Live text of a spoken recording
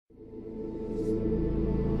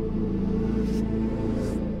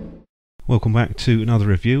Welcome back to another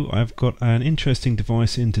review. I've got an interesting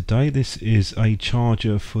device in today. This is a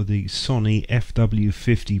charger for the Sony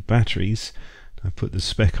FW50 batteries. I've put the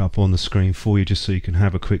spec up on the screen for you just so you can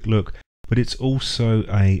have a quick look. But it's also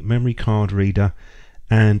a memory card reader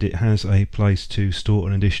and it has a place to store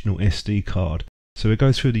an additional SD card. So we'll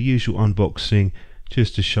go through the usual unboxing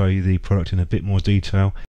just to show you the product in a bit more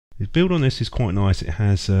detail. The build on this is quite nice. It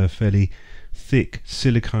has a fairly thick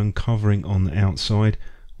silicone covering on the outside.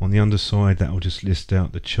 On the underside, that will just list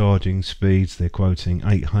out the charging speeds. They're quoting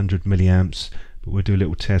 800 milliamps, but we'll do a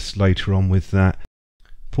little test later on with that.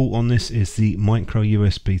 Port on this is the micro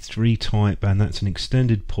USB 3 type, and that's an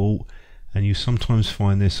extended port, and you sometimes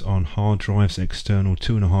find this on hard drives, external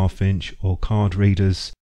 2.5 inch or card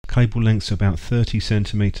readers. Cable length's about 30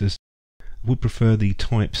 centimeters. I would prefer the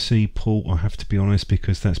type C port, I have to be honest,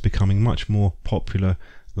 because that's becoming much more popular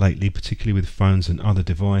lately, particularly with phones and other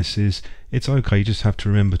devices. It's okay, you just have to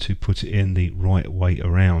remember to put it in the right way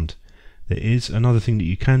around. There is another thing that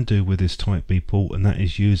you can do with this type B port, and that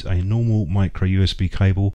is use a normal micro USB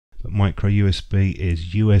cable, but micro USB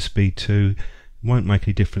is USB 2. It won't make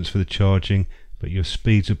any difference for the charging, but your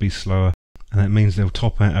speeds will be slower, and that means they'll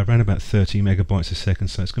top out around about 30 megabytes a second,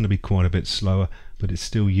 so it's going to be quite a bit slower, but it's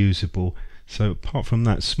still usable. So apart from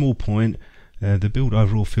that small point, the build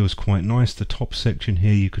overall feels quite nice. The top section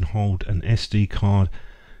here, you can hold an SD card,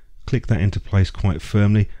 click that into place quite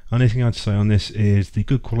firmly. Only thing I'd say on this is the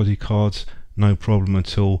good quality cards, no problem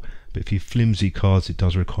at all, but if you flimsy cards, it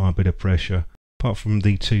does require a bit of pressure. Apart from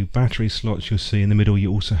the two battery slots you'll see in the middle,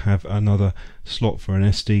 you also have another slot for an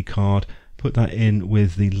SD card. Put that in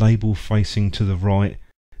with the label facing to the right,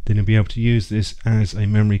 then you'll be able to use this as a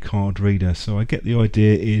memory card reader. So I get the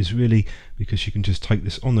idea is really because you can just take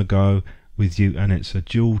this on the go with you, and it's a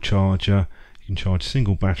dual charger. You can charge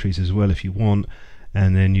single batteries as well if you want,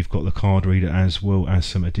 and then you've got the card reader as well as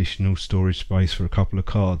some additional storage space for a couple of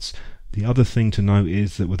cards. The other thing to note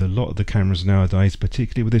is that with a lot of the cameras nowadays,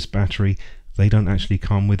 particularly with this battery, they don't actually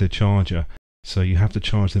come with a charger, so you have to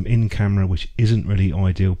charge them in camera, which isn't really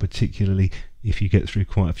ideal, particularly if you get through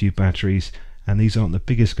quite a few batteries, and these aren't the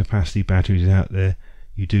biggest capacity batteries out there.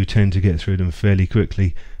 You do tend to get through them fairly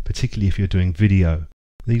quickly, particularly if you're doing video.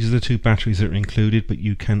 These are the two batteries that are included, but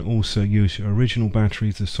you can also use your original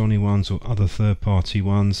batteries, the Sony ones or other third-party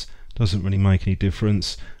ones. Doesn't really make any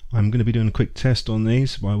difference. I'm going to be doing a quick test on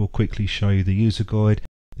these, but I will quickly show you the user guide.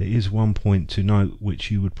 There is one point to note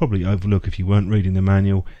which you would probably overlook if you weren't reading the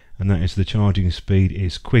manual, and that is the charging speed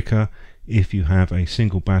is quicker if you have a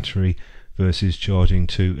single battery versus charging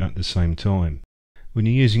two at the same time. When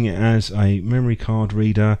you're using it as a memory card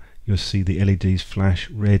reader, you'll see the LEDs flash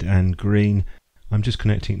red and green. I'm just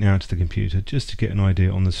connecting it now to the computer just to get an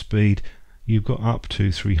idea on the speed. You've got up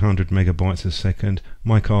to 300 megabytes a second.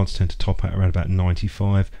 My cards tend to top out around about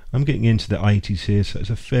 95. I'm getting into the 80s here, so it's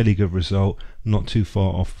a fairly good result, not too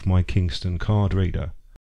far off of my Kingston card reader.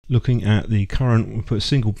 Looking at the current, we'll put a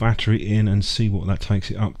single battery in and see what that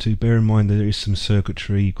takes it up to. Bear in mind that there is some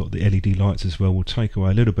circuitry, you've got the LED lights as well, will take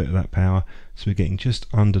away a little bit of that power, so we're getting just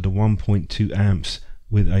under the 1.2 amps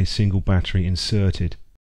with a single battery inserted.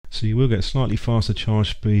 So you will get slightly faster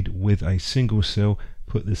charge speed with a single cell.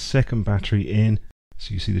 Put the second battery in,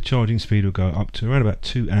 so you see the charging speed will go up to around about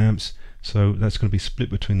 2 amps, so that's going to be split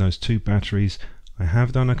between those two batteries. I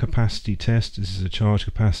have done a capacity test. This is a charge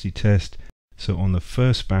capacity test. So on the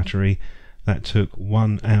first battery, that took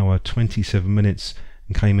 1 hour 27 minutes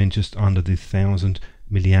and came in just under the 1000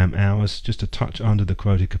 milliamp hours, just a touch under the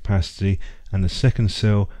quoted capacity. And the second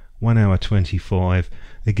cell, 1 hour 25,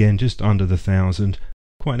 again just under the 1000.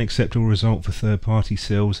 Quite an acceptable result for third-party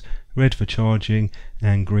cells. Red for charging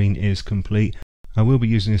and green is complete. I will be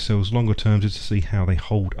using these cells longer term just to see how they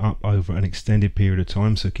hold up over an extended period of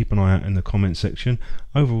time, so keep an eye out in the comment section.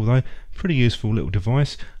 Overall though, pretty useful little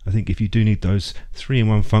device. I think if you do need those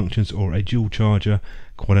 3-in-1 functions or a dual charger,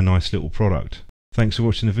 quite a nice little product. Thanks for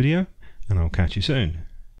watching the video, and I'll catch you soon.